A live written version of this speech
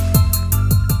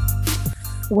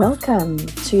Welcome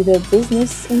to the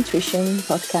Business Intuition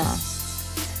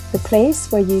Podcast, the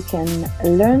place where you can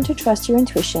learn to trust your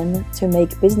intuition to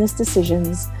make business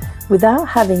decisions without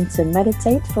having to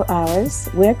meditate for hours,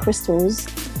 wear crystals,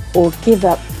 or give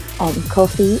up on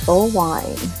coffee or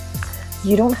wine.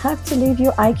 You don't have to leave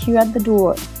your IQ at the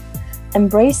door.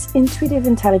 Embrace intuitive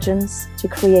intelligence to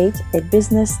create a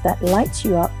business that lights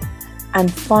you up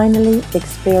and finally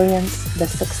experience the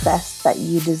success that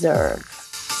you deserve.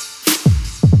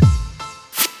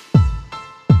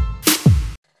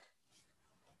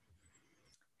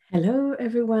 Hello,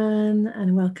 everyone,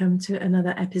 and welcome to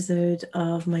another episode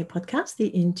of my podcast, The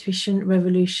Intuition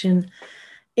Revolution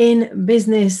in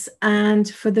Business. And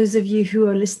for those of you who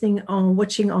are listening or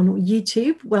watching on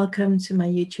YouTube, welcome to my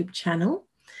YouTube channel.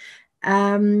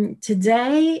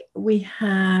 Today we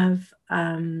have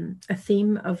a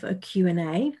theme of a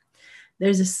Q&A.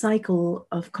 There's a cycle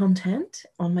of content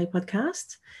on my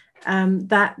podcast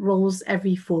that rolls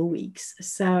every 4 weeks.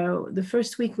 So the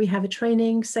first week we have a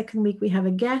training, second week we have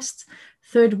a guest,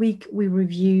 third week we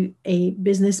review a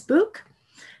business book,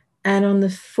 and on the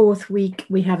fourth week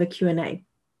we have a Q&A.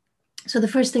 So the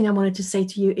first thing I wanted to say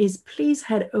to you is please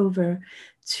head over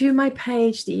to my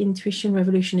page, The Intuition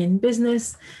Revolution in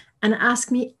Business, and ask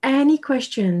me any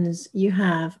questions you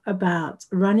have about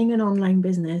running an online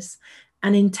business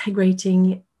and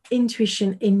integrating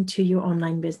intuition into your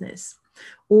online business,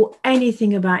 or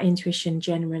anything about intuition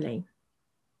generally,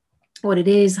 what it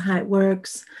is, how it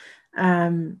works,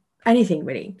 anything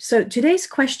really. So today's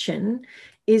question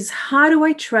is, how do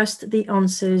I trust the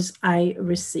answers I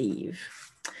receive?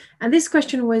 And this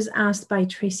question was asked by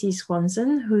Tracy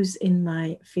Swanson, who's in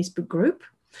my Facebook group.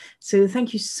 So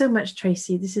thank you so much,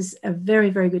 Tracy. This is a very,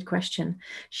 very good question.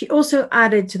 She also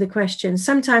added to the question,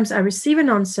 sometimes I receive an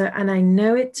answer and I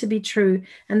know it to be true,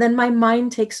 and then my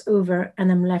mind takes over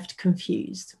and I'm left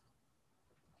confused.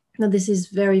 Now, this is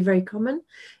very, very common.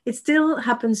 It still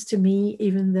happens to me,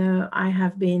 even though I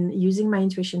have been using my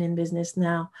intuition in business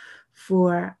now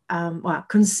for,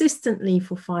 consistently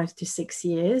for 5 to 6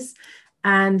 years,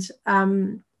 and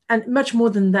much more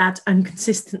than that,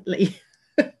 inconsistently.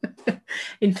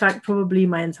 In fact, probably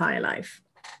my entire life.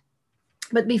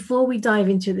 But before we dive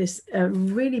into this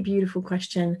really beautiful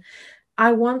question,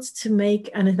 I want to make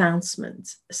an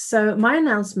announcement. So my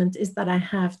announcement is that I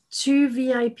have 2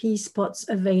 VIP spots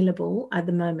available at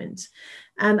the moment.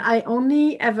 And I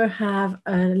only ever have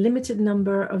a limited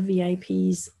number of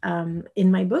VIPs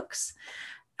in my books.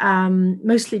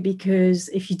 Mostly because,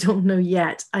 if you don't know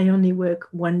yet, I only work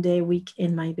 1 day a week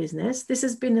in my business. This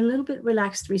has been a little bit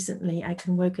relaxed recently. I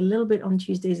can work a little bit on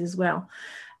Tuesdays as well,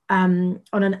 on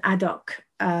an ad hoc,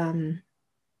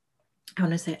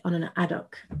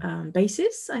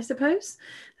 basis, I suppose.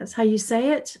 That's how you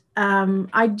say it.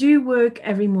 I do work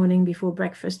every morning before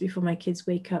breakfast, before my kids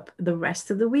wake up the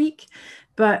rest of the week.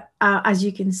 But as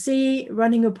you can see,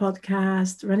 running a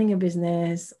podcast, running a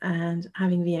business, and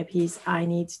having VIPs, I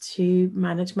need to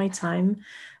manage my time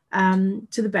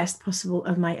to the best possible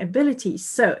of my abilities.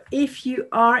 So if you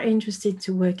are interested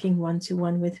to working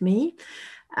one-to-one with me,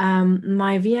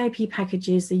 my VIP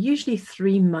packages are usually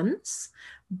 3 months,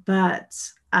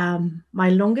 but my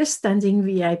longest standing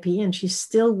VIP, and she's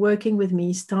still working with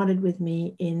me, started with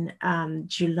me in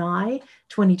July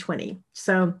 2020.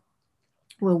 So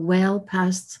we're well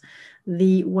past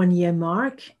the 1 year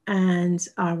mark, and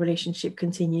our relationship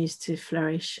continues to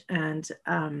flourish, and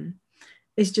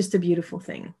it's just a beautiful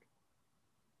thing.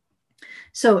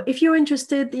 So if you're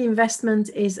interested, the investment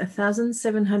is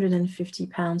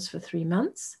 £1,750 for 3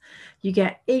 months. You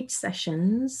get 8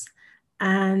 sessions,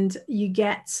 and you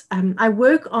get, I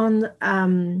work on,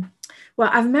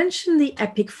 I've mentioned the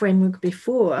EPIC framework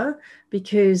before,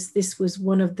 because this was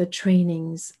one of the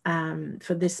trainings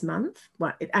for this month.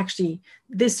 Well,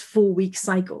 this 4-week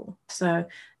cycle. So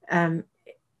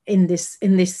in this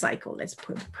cycle, let's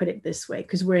put it this way,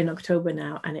 because we're in October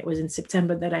now, and it was in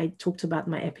September that I talked about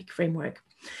my EPIC framework.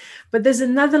 But there's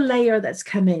another layer that's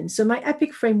come in. So my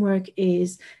EPIC framework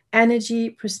is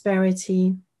energy,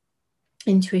 prosperity,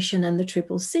 intuition, and the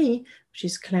triple C, which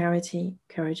is clarity,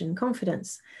 courage, and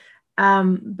confidence.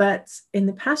 But in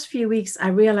the past few weeks, I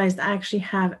realized I actually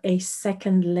have a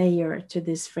second layer to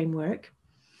this framework.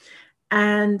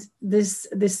 And this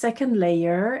second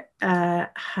layer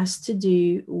has to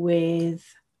do with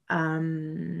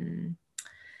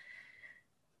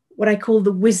what I call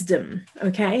the wisdom.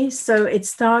 Okay, so it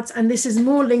starts, and this is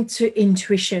more linked to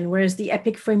intuition, whereas the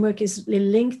EPIC framework is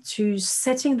linked to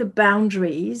setting the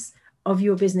boundaries of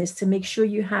your business to make sure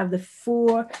you have the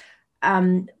 4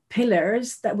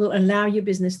 pillars that will allow your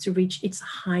business to reach its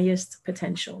highest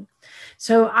potential.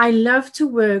 So I love to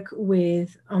work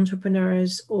with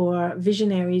entrepreneurs or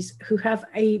visionaries who have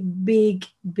a big,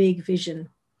 big vision.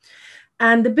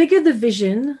 And the bigger the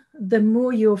vision, the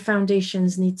more your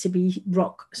foundations need to be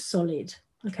rock solid.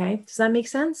 Okay, does that make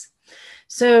sense?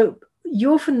 So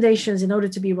your foundations, in order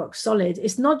to be rock solid,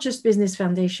 it's not just business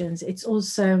foundations, it's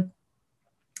also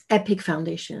epic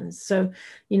foundations. So,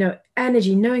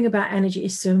 energy, knowing about energy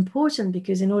is so important,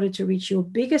 because in order to reach your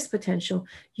biggest potential,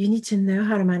 you need to know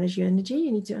how to manage your energy.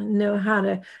 You need to know how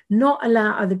to not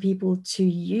allow other people to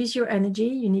use your energy.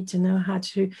 You need to know how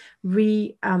to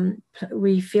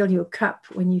refill your cup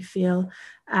when you feel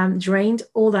drained,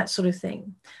 all that sort of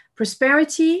thing.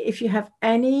 Prosperity, if you have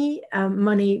any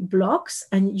money blocks,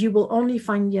 and you will only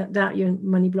find out your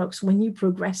money blocks when you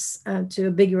progress to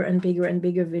a bigger and bigger and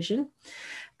bigger vision.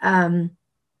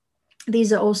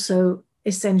 These are also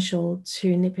essential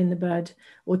to nip in the bud,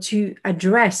 or to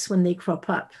address when they crop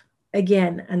up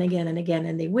again and again and again,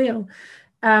 and they will,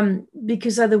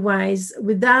 because otherwise,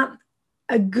 without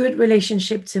a good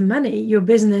relationship to money, your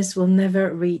business will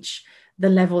never reach the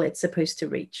level it's supposed to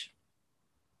reach.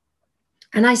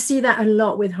 And I see that a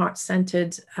lot with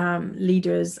heart-centered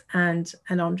leaders and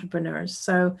entrepreneurs.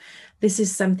 So this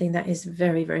is something that is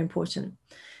very, very important.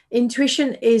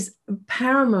 Intuition is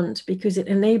paramount because it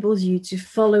enables you to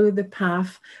follow the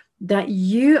path that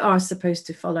you are supposed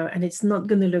to follow, and it's not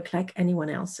going to look like anyone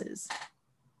else's.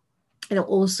 It'll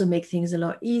also make things a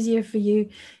lot easier for you.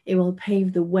 It will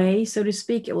pave the way, so to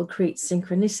speak. It will create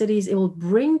synchronicities. It will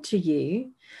bring to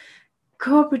you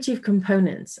cooperative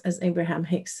components, as Abraham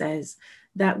Hicks says,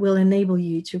 that will enable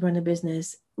you to run a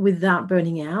business without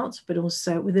burning out, but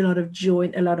also with a lot of joy,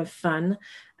 a lot of fun,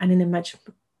 and in a much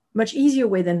easier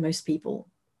way than most people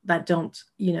that don't,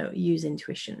 use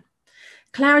intuition.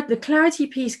 The clarity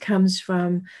piece comes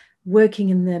from working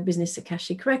in the Business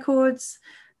Akashic Records.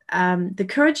 The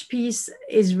courage piece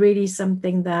is really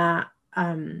something that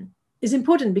is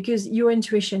important, because your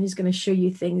intuition is going to show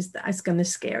you things that's going to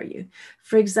scare you.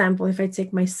 For example, if I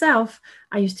take myself,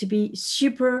 I used to be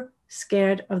super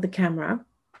scared of the camera,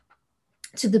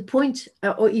 to the point,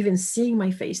 or even seeing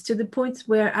my face, to the point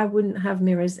where I wouldn't have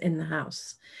mirrors in the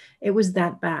house. It was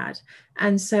that bad.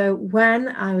 And so when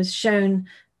I was shown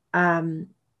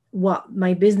what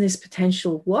my business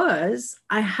potential was,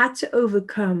 I had to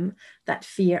overcome that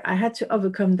fear. I had to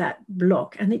overcome that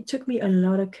block. And it took me a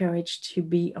lot of courage to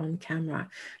be on camera.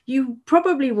 You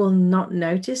probably will not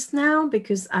notice now,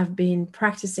 because I've been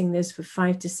practicing this for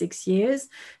 5 to 6 years.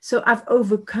 So I've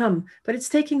overcome, but it's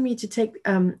taking me to take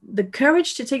the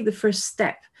courage to take the first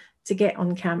step to get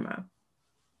on camera.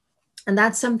 And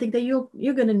that's something that you're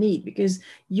going to need, because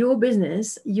your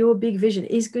business, your big vision,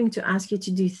 is going to ask you to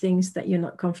do things that you're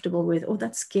not comfortable with, or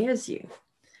that scares you.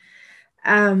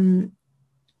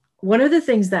 One of the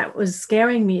things that was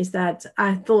scaring me is that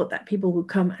I thought that people would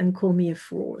come and call me a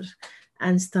fraud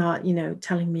and start,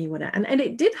 telling me what. And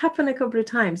it did happen a couple of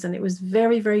times, and it was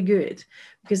very, very good,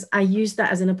 because I used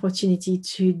that as an opportunity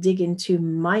to dig into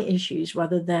my issues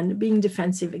rather than being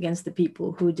defensive against the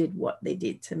people who did what they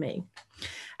did to me.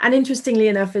 And interestingly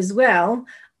enough as well,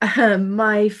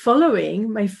 my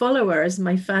followers,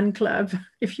 my fan club,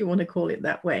 if you want to call it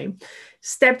that way,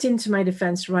 stepped into my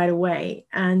defense right away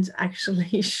and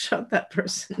actually shut that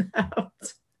person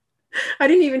out. I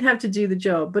didn't even have to do the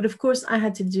job, but of course I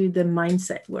had to do the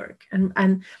mindset work.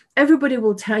 And everybody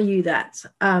will tell you that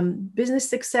business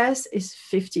success is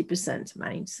 50%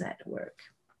 mindset work.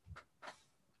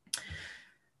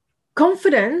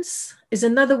 Confidence is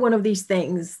another one of these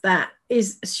things that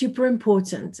is super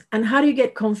important. And how do you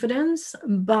get confidence?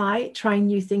 By trying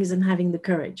new things and having the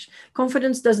courage.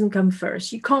 Confidence doesn't come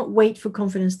first. You can't wait for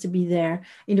confidence to be there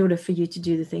in order for you to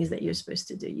do the things that you're supposed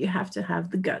to do. You have to have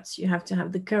the guts. You have to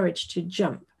have the courage to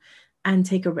jump and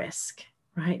take a risk,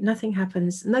 right? Nothing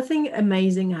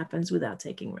amazing happens without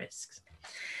taking risks.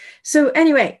 So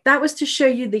anyway, that was to show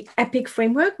you the EPIC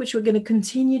framework, which we're going to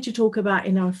continue to talk about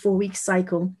in our 4-week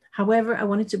cycle. However, I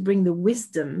wanted to bring the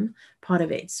wisdom part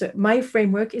of it. So my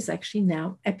framework is actually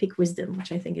now EPIC Wisdom,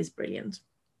 which I think is brilliant.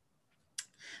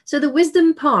 So the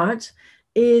wisdom part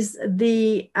is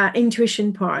the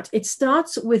intuition part. It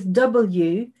starts with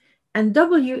W, and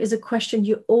W is a question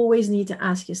you always need to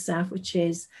ask yourself, which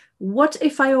is, what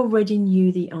if I already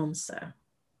knew the answer?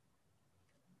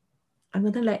 I'm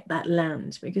going to let that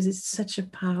land, because it's such a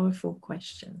powerful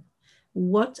question.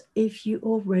 What if you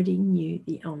already knew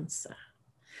the answer?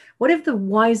 What if the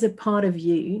wiser part of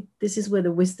you, this is where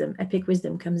the wisdom, EPIC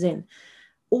Wisdom comes in,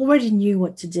 already knew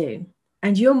what to do,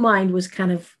 and your mind was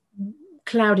kind of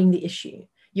clouding the issue,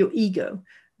 your ego,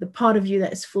 the part of you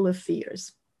that is full of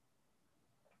fears.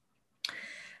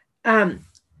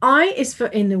 I is for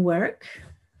inner work.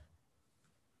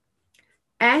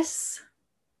 S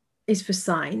is for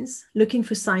signs, looking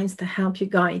for signs to help you,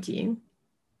 guide you.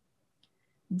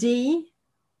 D,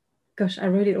 gosh, I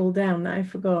wrote it all down now, I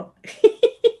forgot.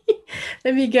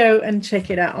 Let me go and check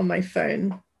it out on my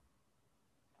phone.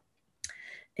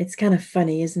 It's kind of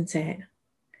funny, isn't it?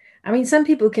 I mean, some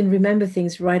people can remember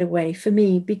things right away. For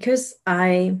me, because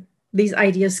these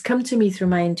ideas come to me through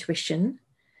my intuition,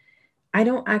 I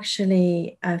don't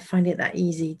actually find it that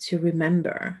easy to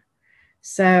remember.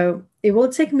 So it will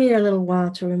take me a little while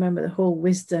to remember the whole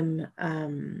wisdom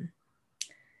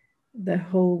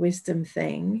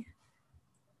thing.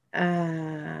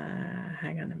 Hang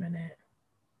on a minute.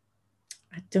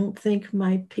 I don't think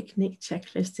my picnic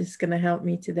checklist is going to help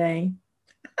me today.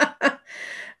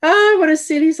 Oh, what a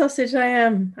silly sausage I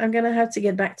am. I'm going to have to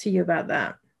get back to you about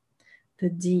that. The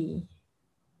D.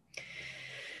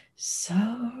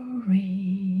 Sorry.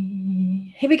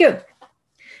 Here we go.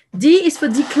 D is for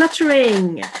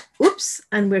decluttering. Oops.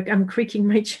 And I'm creaking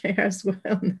my chair as well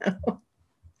now.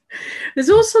 There's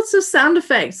all sorts of sound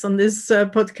effects on this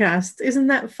podcast. Isn't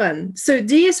that fun? So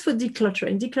D is for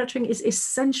decluttering. Decluttering is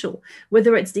essential,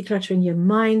 whether it's decluttering your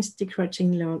mind,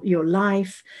 decluttering your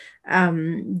life,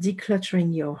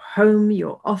 decluttering your home,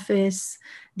 your office,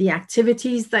 the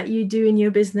activities that you do in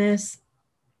your business.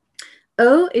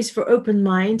 O is for open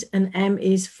mind, and M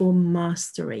is for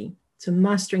mastery. So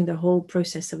mastering the whole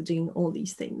process of doing all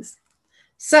these things.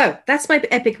 So that's my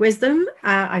epic wisdom.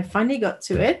 I finally got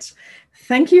to it.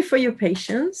 Thank you for your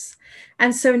patience.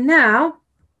 And so now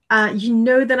you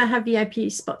know that I have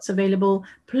VIP spots available.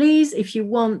 Please, if you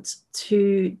want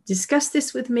to discuss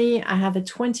this with me, I have a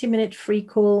 20-minute free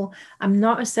call. I'm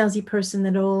not a salesy person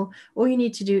at all. All you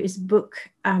need to do is book,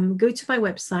 go to my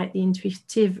website,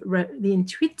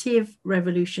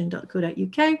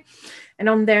 theintuitiverevolution.co.uk. And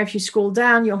on there, if you scroll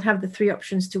down, you'll have the 3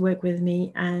 options to work with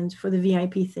me. And for the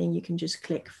VIP thing, you can just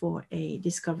click for a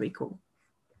discovery call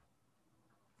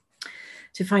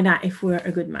to find out if we're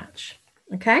a good match.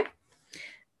 Okay?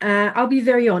 I'll be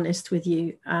very honest with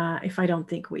you if I don't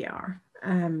think we are.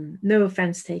 No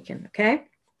offense taken, okay?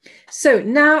 So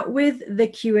now with the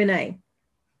Q&A.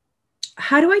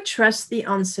 How do I trust the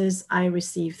answers I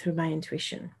receive through my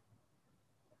intuition?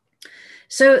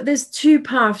 So there's 2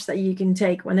 paths that you can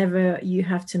take whenever you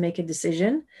have to make a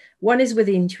decision. One is with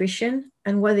the intuition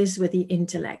and one is with the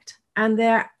intellect. And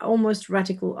they're almost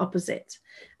radical opposite.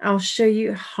 I'll show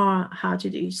you how to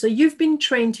do. So you've been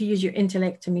trained to use your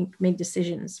intellect to make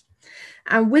decisions.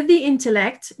 And with the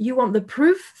intellect, you want the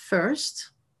proof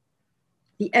first,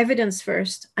 the evidence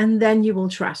first, and then you will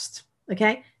trust,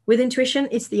 okay? With intuition,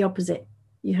 it's the opposite.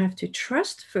 You have to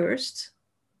trust first,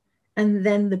 and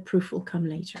then the proof will come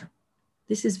later.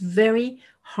 This is very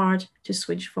hard to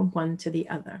switch from one to the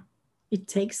other. It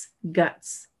takes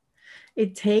guts.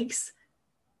 It takes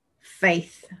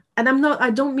faith. And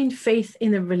I don't mean faith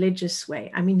in a religious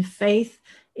way. I mean faith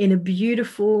in a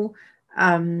beautiful,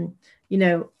 and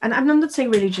I'm not saying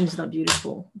religion is not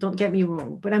beautiful. Don't get me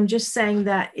wrong. But I'm just saying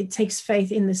that it takes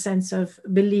faith in the sense of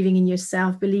believing in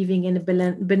yourself, believing in a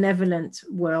benevolent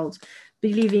world,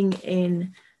 believing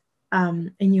in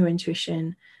your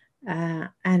intuition,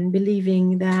 and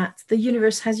believing that the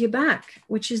universe has your back,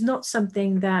 which is not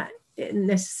something that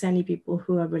necessarily people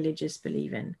who are religious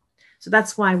believe in. So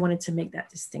that's why I wanted to make that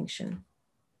distinction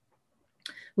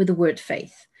with the word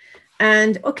faith.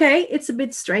 And okay, it's a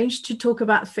bit strange to talk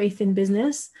about faith in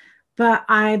business, but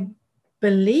I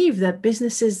believe that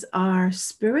businesses are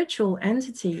spiritual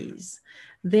entities.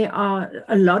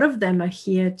 A lot of them are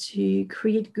here to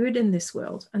create good in this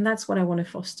world. And that's what I want to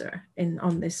foster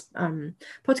on this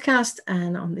podcast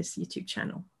and on this YouTube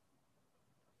channel.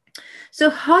 So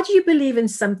how do you believe in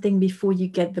something before you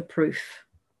get the proof?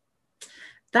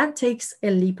 That takes a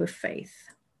leap of faith.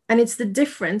 And it's the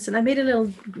difference. And I made a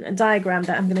little diagram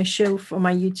that I'm going to show for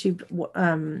my YouTube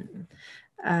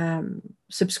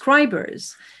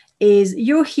subscribers. Is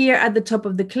you're here at the top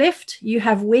of the cliff, you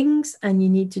have wings, and you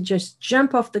need to just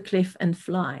jump off the cliff and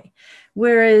fly.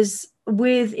 Whereas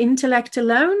with intellect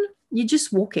alone, you're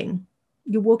just walking.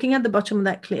 You're walking at the bottom of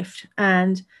that cliff,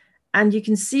 and you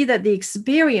can see that the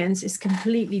experience is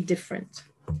completely different.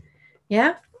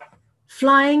 Yeah?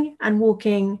 Flying and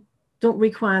walking don't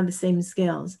require the same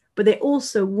skills, but they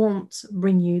also won't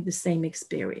bring you the same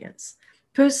experience.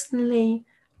 Personally,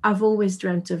 I've always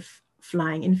dreamt of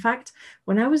flying. In fact,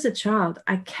 when I was a child,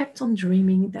 I kept on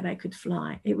dreaming that I could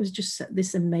fly. It was just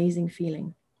this amazing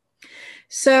feeling.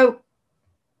 So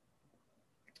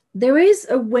there is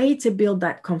a way to build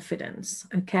that confidence,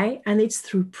 okay? And it's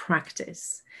through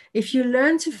practice. If you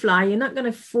learn to fly, you're not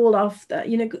going to fall off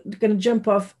you're not going to jump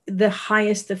off the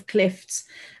highest of cliffs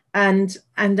and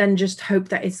then just hope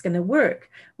that it's going to work.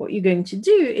 What you're going to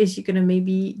do is you're going to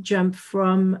maybe jump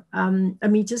from 1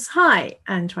 meters high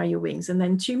and try your wings, and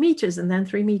then 2 meters, and then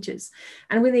 3 meters.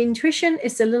 And with the intuition,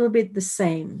 it's a little bit the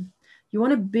same. You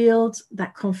want to build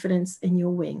that confidence in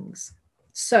your wings.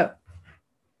 So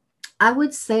I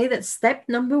would say that step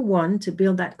number 1 to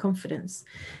build that confidence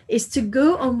is to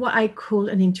go on what I call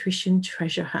an intuition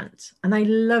treasure hunt. And I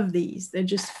love these. They're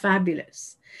just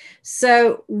fabulous.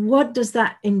 So what does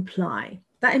that imply?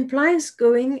 That implies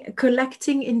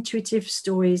collecting intuitive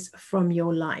stories from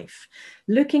your life,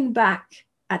 looking back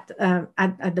at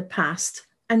the past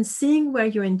and seeing where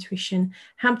your intuition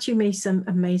helped you make some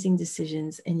amazing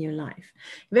decisions in your life.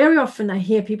 Very often I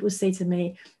hear people say to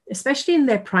me, especially in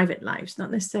their private lives,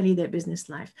 not necessarily their business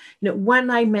life, when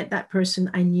I met that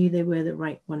person, I knew they were the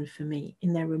right one for me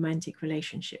in their romantic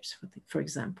relationships, for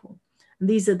example. And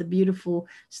these are the beautiful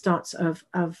starts of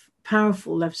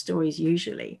powerful love stories,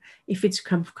 usually, if it's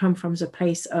come from a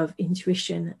place of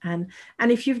intuition. And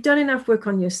if you've done enough work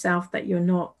on yourself that you're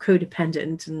not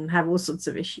codependent and have all sorts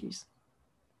of issues.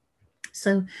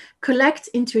 So collect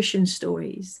intuition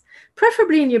stories,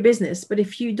 preferably in your business. But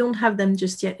if you don't have them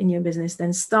just yet in your business,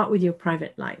 then start with your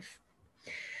private life.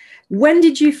 When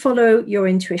did you follow your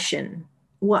intuition?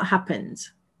 What happened?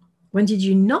 When did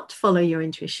you not follow your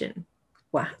intuition?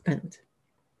 What happened?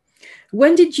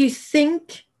 When did you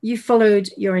think you followed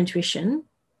your intuition?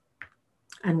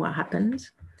 And what happened?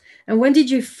 And when did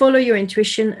you follow your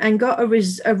intuition and got a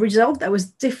result that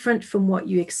was different from what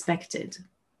you expected?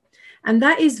 And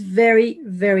that is very,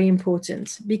 very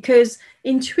important, because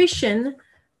intuition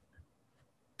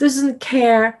doesn't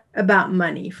care about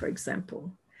money, for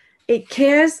example. It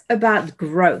cares about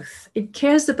growth. It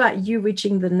cares about you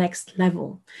reaching the next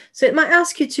level. So it might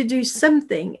ask you to do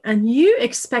something and you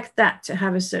expect that to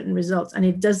have a certain result, and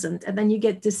it doesn't. And then you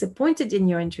get disappointed in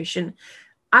your intuition.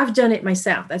 I've done it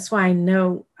myself. That's why I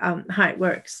know how it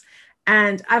works.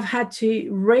 And I've had to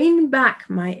rein back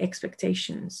my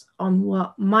expectations on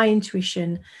what my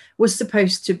intuition was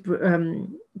supposed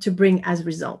to bring as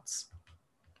results.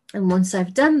 And once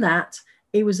I've done that,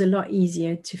 it was a lot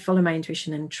easier to follow my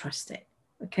intuition and trust it.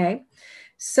 Okay.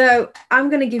 So I'm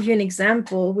going to give you an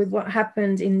example with what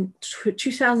happened in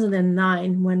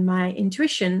 2009 when my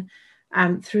intuition,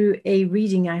 through a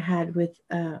reading I had with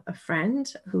a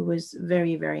friend who was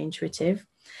very, very intuitive,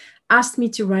 asked me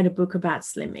to write a book about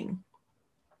slimming.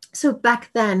 So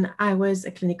back then I was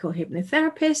a clinical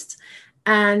hypnotherapist,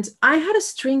 and I had a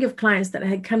string of clients that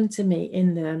had come to me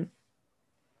in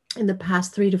the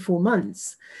past 3 to 4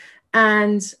 months.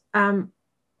 And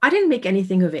I didn't make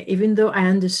anything of it, even though I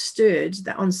understood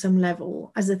that on some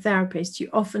level, as a therapist, you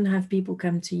often have people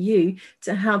come to you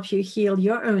to help you heal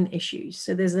your own issues.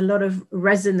 So there's a lot of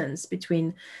resonance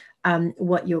between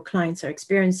what your clients are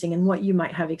experiencing and what you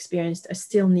might have experienced or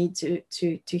still need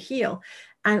to heal.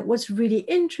 And what's really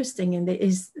interesting in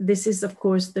this is, of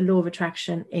course, the law of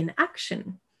attraction in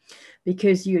action,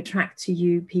 because you attract to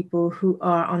you people who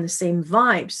are on the same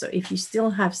vibe. So if you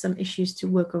still have some issues to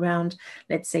work around,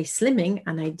 let's say slimming,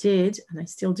 and I did, and I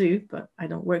still do, but I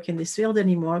don't work in this field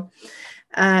anymore,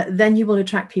 then you will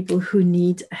attract people who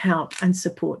need help and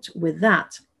support with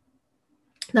that.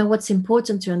 Now, what's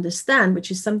important to understand,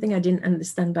 which is something I didn't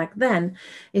understand back then,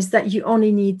 is that you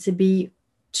only need to be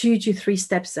 2 to 3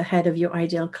 steps ahead of your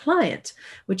ideal client,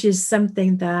 which is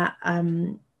something that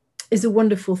is a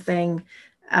wonderful thing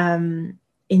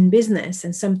in business,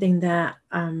 and something that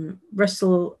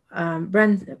Russell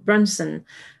Brunson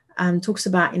talks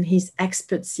about in his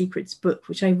Expert Secrets book,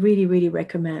 which I really, really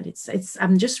recommend.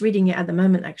 I'm just reading it at the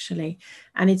moment, actually,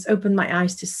 and it's opened my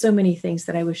eyes to so many things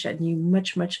that I wish I knew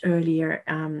much, much earlier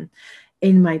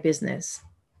in my business.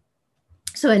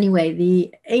 So anyway,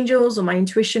 the angels, or my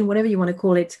intuition, whatever you want to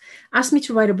call it, asked me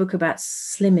to write a book about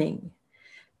slimming.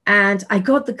 And I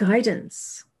got the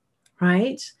guidance,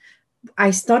 right?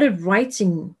 I started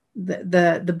writing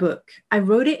the book. I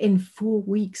wrote it in 4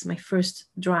 weeks, my first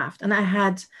draft. And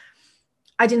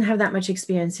I didn't have that much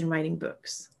experience in writing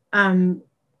books,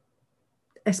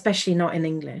 especially not in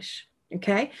English.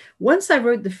 Okay. Once I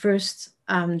wrote the first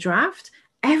draft,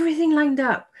 everything lined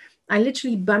up. I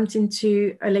literally bumped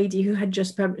into a lady who had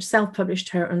just self-published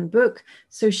her own book.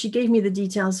 So she gave me the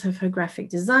details of her graphic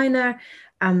designer,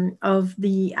 of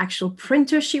the actual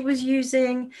printer she was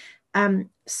using.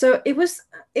 So it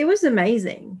was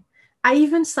amazing. I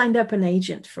even signed up an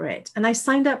agent for it. And I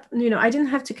signed up, I didn't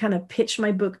have to kind of pitch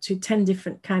my book to 10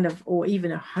 different kind of, or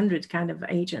even 100 kind of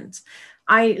agents.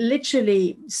 I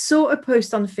literally saw a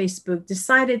post on Facebook,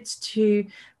 decided to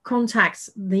contact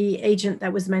the agent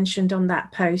that was mentioned on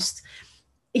that post.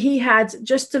 He had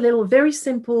just a little, very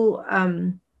simple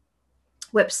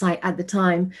website at the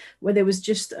time where there was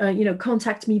just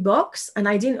contact me box, and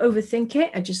I didn't overthink it.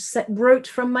 I just wrote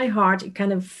from my heart. It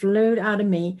kind of flowed out of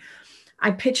me. I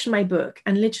pitched my book,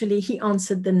 and literally he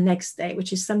answered the next day,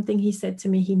 which is something he said to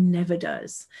me he never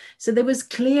does. So there was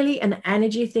clearly an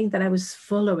energy thing that I was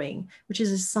following, which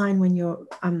is a sign when you're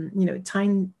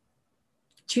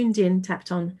tuned in,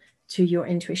 tapped on to your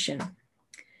intuition.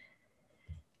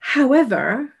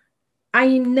 However,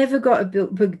 I never got a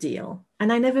book deal,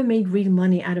 and I never made real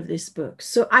money out of this book.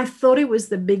 So I thought it was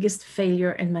the biggest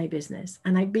failure in my business,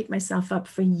 and I beat myself up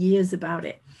for years about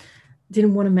it.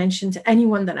 Didn't want to mention to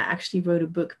anyone that I actually wrote a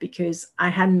book because I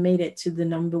hadn't made it to the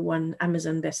 #1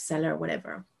 Amazon bestseller or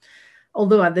whatever.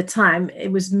 Although at the time it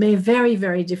was very,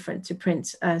 very different to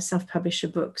print a self-publisher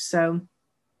book. So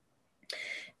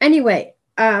anyway,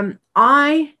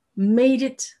 I made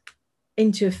it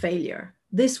into a failure.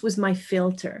 This was my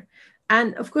filter.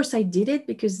 And of course I did it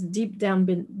because deep down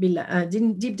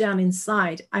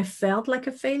inside, I felt like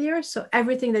a failure. So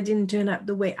everything that didn't turn out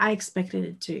the way I expected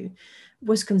it to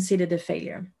was considered a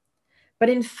failure. But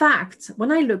in fact,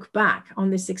 when I look back on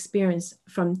this experience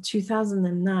from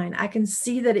 2009, I can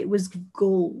see that it was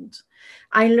gold.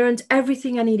 I learned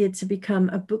everything I needed to become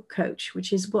a book coach,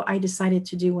 which is what I decided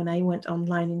to do when I went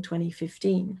online in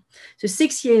 2015. So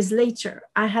 6 years later,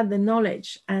 I had the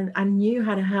knowledge and I knew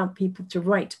how to help people to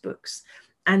write books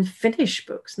and finish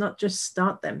books, not just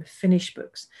start them, finish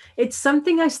books. It's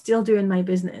something I still do in my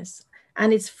business.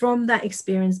 And it's from that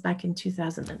experience back in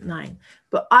 2009.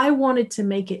 But I wanted to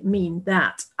make it mean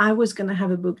that I was going to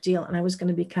have a book deal and I was going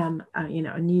to become, a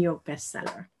New York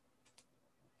bestseller.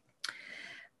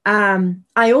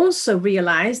 I also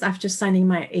realized after signing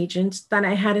my agent that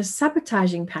I had a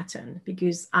sabotaging pattern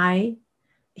because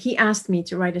he asked me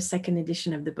to write a second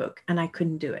edition of the book and I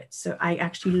couldn't do it. So I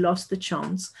actually lost the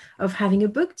chance of having a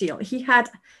book deal. He had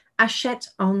Hachette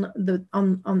on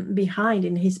behind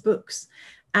in his books.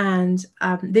 And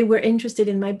they were interested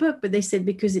in my book, but they said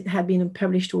because it had been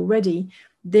published already,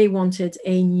 they wanted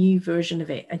a new version of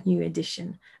it, a new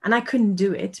edition. And I couldn't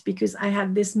do it because I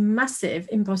had this massive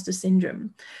imposter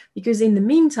syndrome. Because in the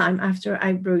meantime, after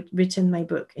I written my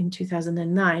book in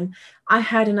 2009, I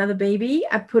had another baby,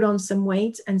 I put on some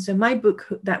weight. And so my book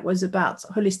that was about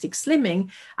holistic slimming,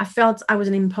 I felt I was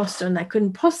an imposter and I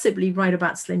couldn't possibly write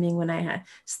about slimming when I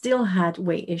still had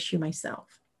weight issue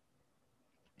myself.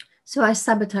 So I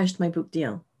sabotaged my book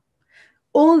deal.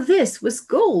 All this was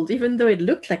gold, even though it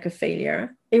looked like a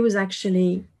failure. It was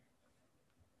actually,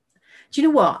 do you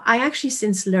know what? I actually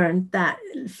since learned that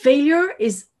failure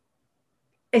is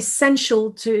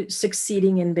essential to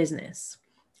succeeding in business.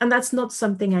 And that's not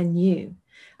something I knew.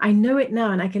 I know it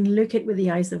now and I can look at it with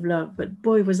the eyes of love, but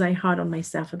boy, was I hard on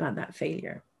myself about that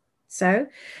failure. So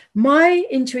my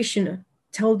intuition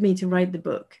told me to write the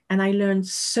book, and I learned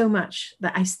so much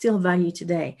that I still value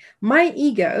today. My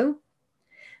ego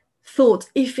thought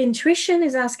if intuition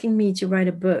is asking me to write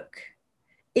a book,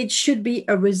 it should be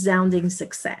a resounding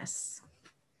success.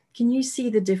 Can you see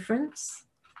the difference?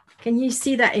 Can you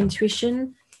see that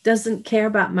intuition doesn't care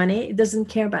about money? It doesn't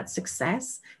care about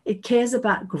success. It cares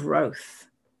about growth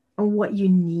and what you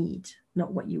need,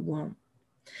 not what you want.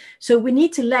 So we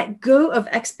need to let go of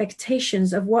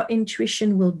expectations of what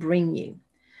intuition will bring you.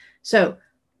 So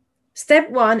step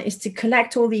 1 is to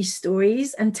collect all these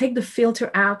stories and take the filter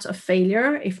out of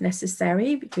failure if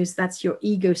necessary, because that's your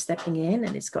ego stepping in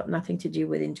and it's got nothing to do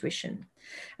with intuition.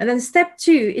 And then step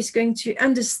 2 is going to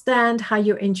understand how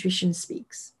your intuition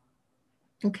speaks.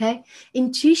 Okay,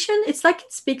 intuition, it's like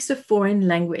it speaks a foreign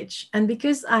language. And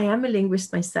because I am a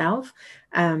linguist myself,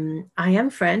 I am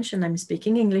French and I'm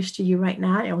speaking English to you right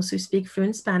now. I also speak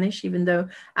fluent Spanish, even though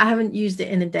I haven't used it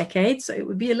in a decade. So it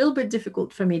would be a little bit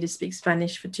difficult for me to speak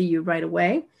Spanish to you right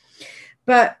away.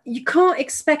 But you can't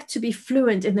expect to be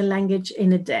fluent in the language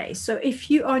in a day. So if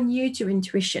you are new to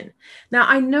intuition, now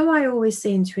I know I always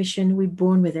say intuition, we're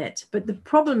born with it, but the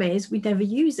problem is we never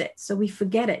use it. So we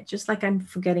forget it, just like I'm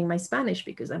forgetting my Spanish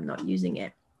because I'm not using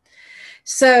it.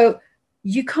 So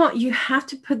you have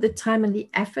to put the time and the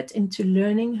effort into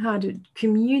learning how to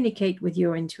communicate with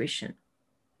your intuition.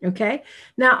 Okay.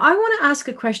 Now I want to ask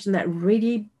a question that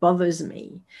really bothers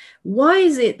me. Why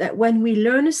is it that when we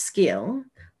learn a skill,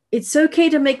 it's okay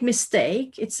to make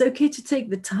mistake, it's okay to take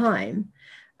the time,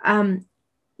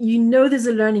 you know there's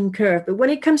a learning curve, but when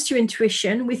it comes to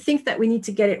intuition, we think that we need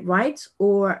to get it right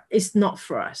or it's not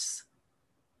for us.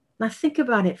 Now think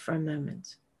about it for a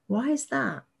moment. Why is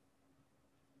that?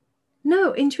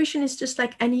 No, intuition is just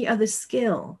like any other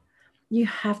skill. You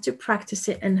have to practice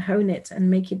it and hone it and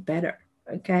make it better,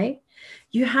 okay?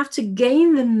 You have to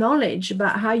gain the knowledge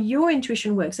about how your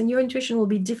intuition works, and your intuition will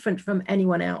be different from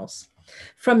anyone else.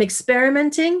 From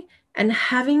experimenting and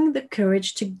having the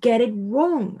courage to get it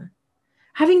wrong,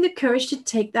 having the courage to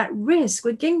take that risk.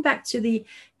 We're getting back to the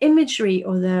imagery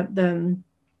or the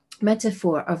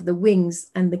metaphor of the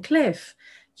wings and the cliff.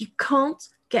 You can't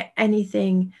get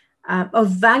anything of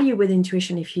value with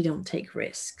intuition if you don't take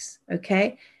risks,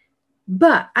 okay?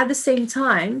 But at the same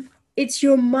time, it's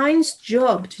your mind's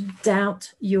job to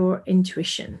doubt your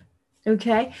intuition,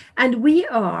 okay? And we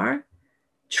are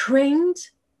trained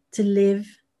to live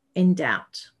in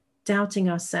doubt, doubting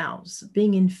ourselves,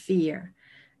 being in fear.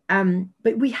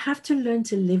 But we have to learn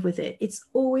to live with it. It's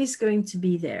always going to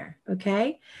be there,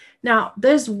 okay? Now,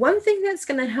 there's one thing that's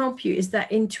going to help you is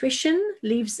that intuition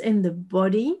lives in the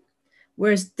body,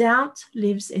 whereas doubt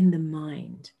lives in the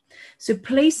mind. So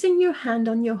placing your hand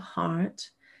on your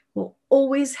heart will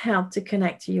always help to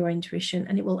connect to your intuition,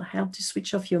 and it will help to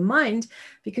switch off your mind,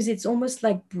 because it's almost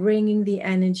like bringing the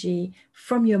energy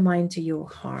from your mind to your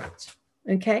heart.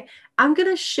 Okay, I'm going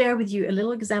to share with you a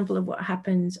little example of what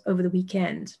happened over the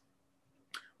weekend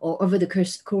or over the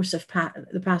course of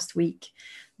the past week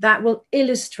that will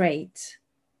illustrate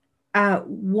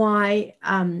why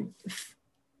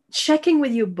checking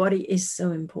with your body is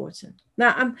so important.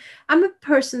 Now, I'm a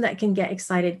person that can get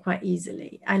excited quite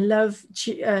easily. I love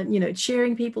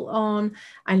cheering people on.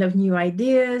 I love new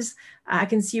ideas. I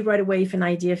can see right away if an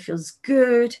idea feels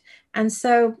good. And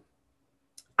so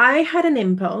I had an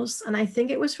impulse, and I think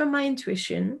it was from my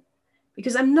intuition,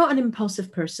 because I'm not an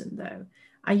impulsive person, though.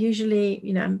 I usually,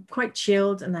 I'm quite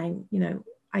chilled, and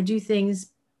I do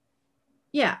things.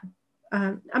 Yeah,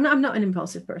 I'm not an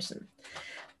impulsive person.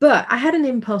 But I had an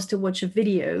impulse to watch a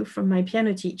video from my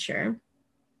piano teacher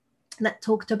that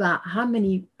talked about how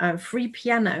many free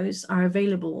pianos are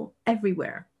available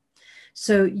everywhere.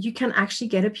 So you can actually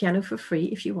get a piano for free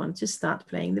if you want to start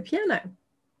playing the piano.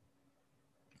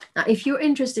 Now, if you're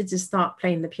interested to start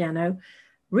playing the piano,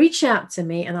 reach out to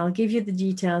me and I'll give you the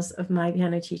details of my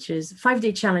piano teacher's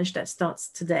 5-day challenge that starts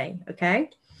today,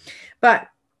 okay? But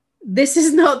this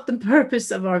is not the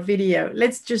purpose of our video.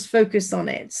 Let's just focus on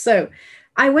it. So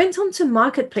I went on to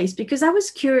Marketplace because I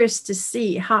was curious to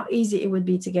see how easy it would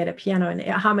be to get a piano and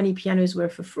how many pianos were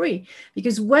for free.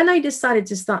 Because when I decided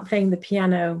to start playing the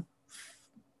piano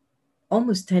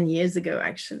almost 10 years ago,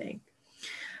 actually,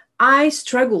 I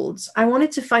struggled. I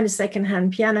wanted to find a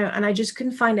secondhand piano and I just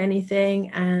couldn't find anything.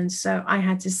 And so I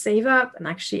had to save up. And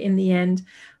actually, in the end,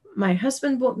 my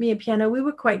husband bought me a piano. We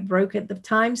were quite broke at the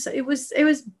time, so it was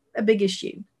a big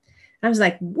issue. And I was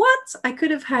like, what? I could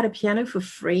have had a piano for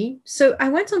free. So I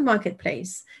went on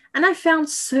Marketplace and I found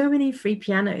so many free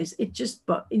pianos. I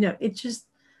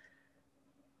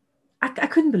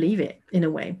couldn't believe it in a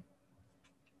way.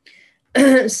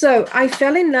 So I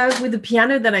fell in love with the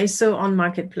piano that I saw on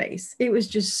Marketplace. It was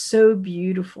just so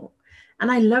beautiful. And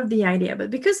I loved the idea.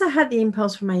 But because I had the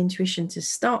impulse from my intuition to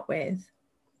start with,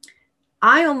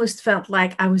 I almost felt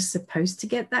like I was supposed to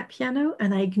get that piano,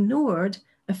 and I ignored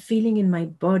a feeling in my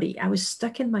body. I was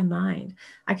stuck in my mind.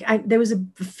 There was a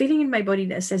feeling in my body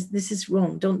that says, this is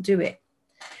wrong, don't do it.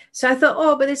 So I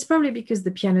thought, but it's probably because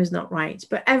the piano is not right.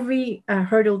 But every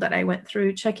hurdle that I went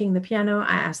through checking the piano,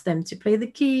 I asked them to play the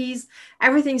keys.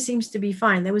 Everything seems to be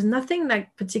fine. There was nothing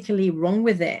like particularly wrong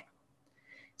with it.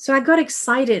 So I got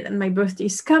excited, and my birthday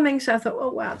is coming. So I thought,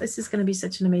 oh, wow, this is going to be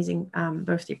such an amazing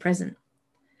birthday present.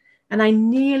 And I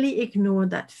nearly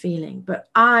ignored that feeling. But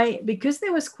because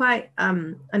there was quite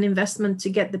an investment to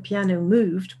get the piano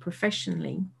moved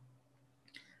professionally,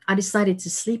 I decided to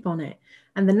sleep on it.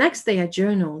 And the next day I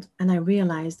journaled and I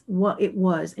realized what it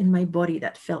was in my body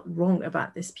that felt wrong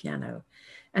about this piano.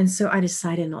 And so I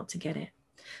decided not to get it.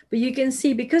 But you can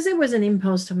see, because it was an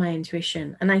impulse to my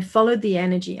intuition and I followed the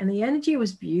energy, and the energy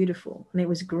was beautiful and it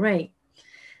was great,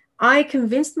 I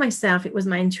convinced myself it was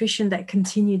my intuition that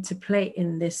continued to play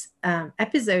in this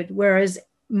episode, whereas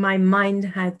my mind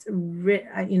had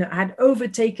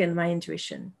overtaken my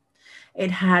intuition. It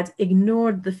had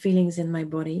ignored the feelings in my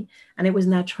body, and it was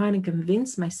now trying to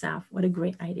convince myself what a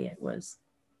great idea it was.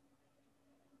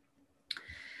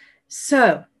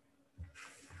 So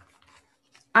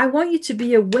I want you to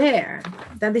be aware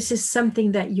that this is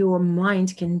something that your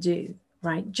mind can do,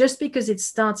 right? Just because it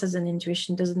starts as an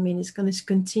intuition doesn't mean it's going to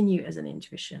continue as an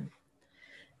intuition.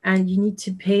 And you need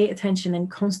to pay attention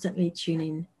and constantly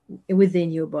tune in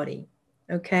within your body,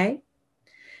 Okay.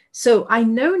 So I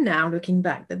know now, looking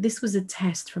back, that this was a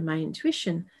test for my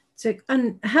intuition to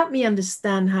help me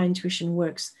understand how intuition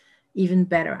works even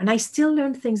better. And I still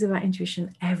learn things about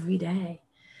intuition every day.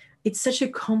 It's such a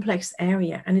complex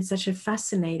area and it's such a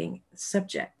fascinating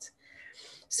subject.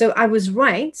 So I was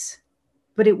right,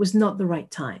 but it was not the right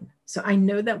time. So I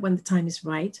know that when the time is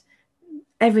right,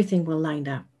 everything will line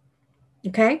up.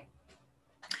 Okay.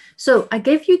 So I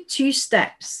gave you 2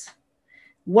 steps.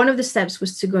 One of the steps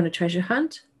was to go on a treasure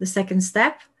hunt. The second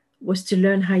step was to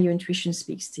learn how your intuition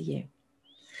speaks to you.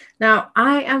 Now,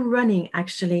 I am running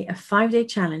actually a 5-day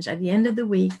challenge at the end of the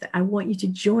week that I want you to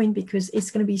join because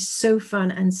it's going to be so fun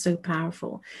and so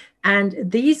powerful. And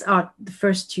these are the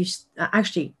first 2,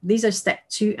 these are step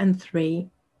 2 and 3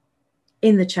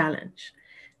 in the challenge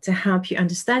to help you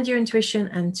understand your intuition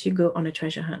and to go on a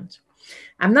treasure hunt.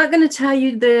 I'm not going to tell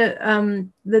you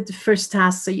the first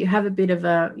task, so you have a bit of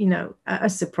a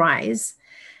surprise.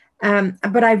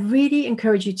 But I really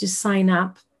encourage you to sign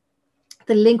up.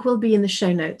 The link will be in the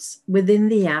show notes within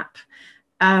the app,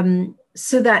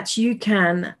 so that you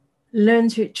can learn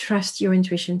to trust your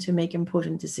intuition to make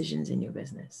important decisions in your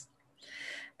business.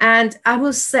 And I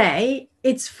will say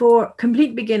it's for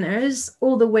complete beginners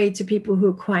all the way to people who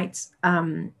are quite,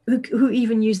 who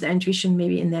even use their intuition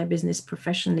maybe in their business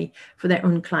professionally for their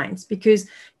own clients, because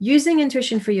using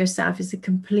intuition for yourself is a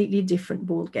completely different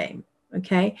ball game.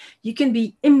 Okay. You can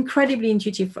be incredibly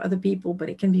intuitive for other people, but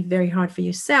it can be very hard for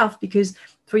yourself because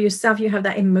for yourself, you have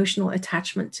that emotional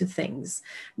attachment to things.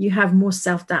 You have more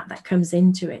self-doubt that comes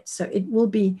into it. So it will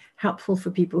be helpful for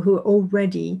people who are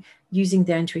already using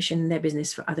their intuition in their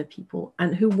business for other people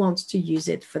and who want to use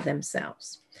it for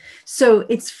themselves. So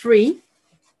it's free.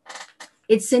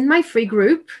 It's in my free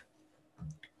group.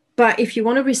 But if you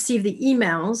want to receive the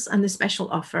emails and the special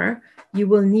offer, you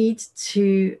will need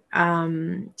to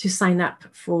sign up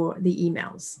for the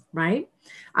emails, right?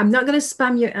 I'm not going to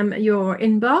spam your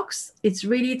inbox. It's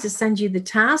really to send you the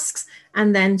tasks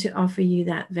and then to offer you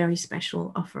that very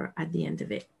special offer at the end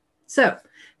of it. So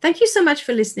thank you so much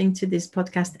for listening to this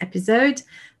podcast episode.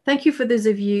 Thank you for those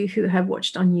of you who have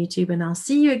watched on YouTube, and I'll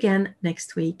see you again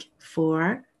next week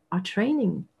for our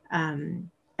training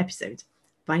episode.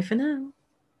 Bye for now.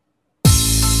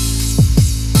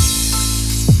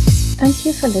 Thank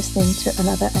you for listening to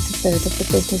another episode of the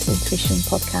Business Intuition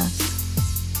Podcast.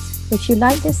 If you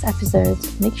like this episode,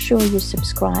 make sure you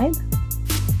subscribe,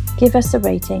 give us a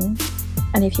rating,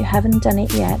 and if you haven't done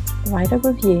it yet, write a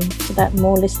review so that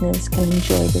more listeners can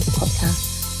enjoy this podcast.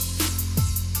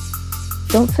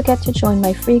 Don't forget to join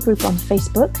my free group on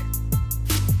Facebook,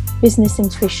 Business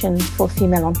Intuition for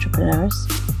Female Entrepreneurs,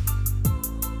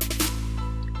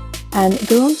 and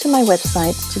go onto my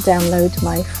website to download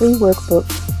my free workbook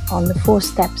on the 4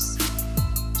 steps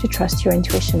to trust your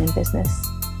intuition in business.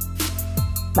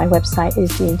 My website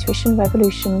is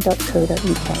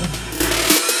theintuitionrevolution.co.uk.